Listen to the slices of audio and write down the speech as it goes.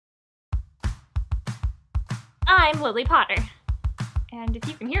I'm Lily Potter. And if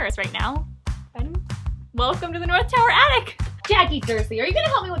you can hear us right now, then welcome to the North Tower Attic! Jackie Dursley, are you gonna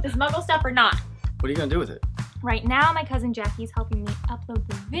help me with this Muggle stuff or not? What are you gonna do with it? Right now, my cousin Jackie's helping me upload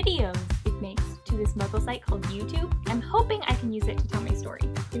the videos it makes to this Muggle site called YouTube. I'm hoping I can use it to tell my story.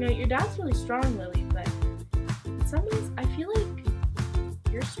 You know, your dad's really strong, Lily, but some days I feel like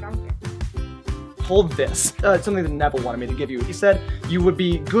you're stronger. Hold this. It's something that Neville wanted me to give you. He said you would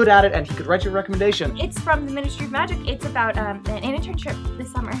be good at it and he could write you a recommendation. It's from the Ministry of Magic. It's about an internship this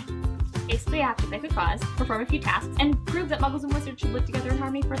summer. Basically, I have to pick a cause, perform a few tasks, and prove that Muggles and Wizards should live together in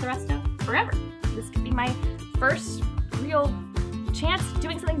harmony for the rest of forever. This could be my first real chance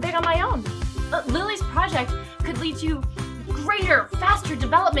doing something big on my own. Lily's project could lead to greater, faster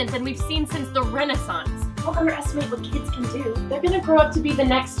development than we've seen since the Renaissance. Don't underestimate what kids can do. They're gonna grow up to be the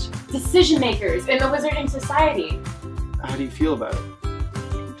next decision makers in the wizarding society. How do you feel about it?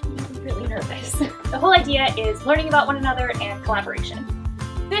 I'm really nervous. The whole idea is learning about one another and collaboration.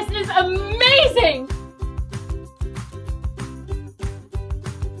 This is amazing!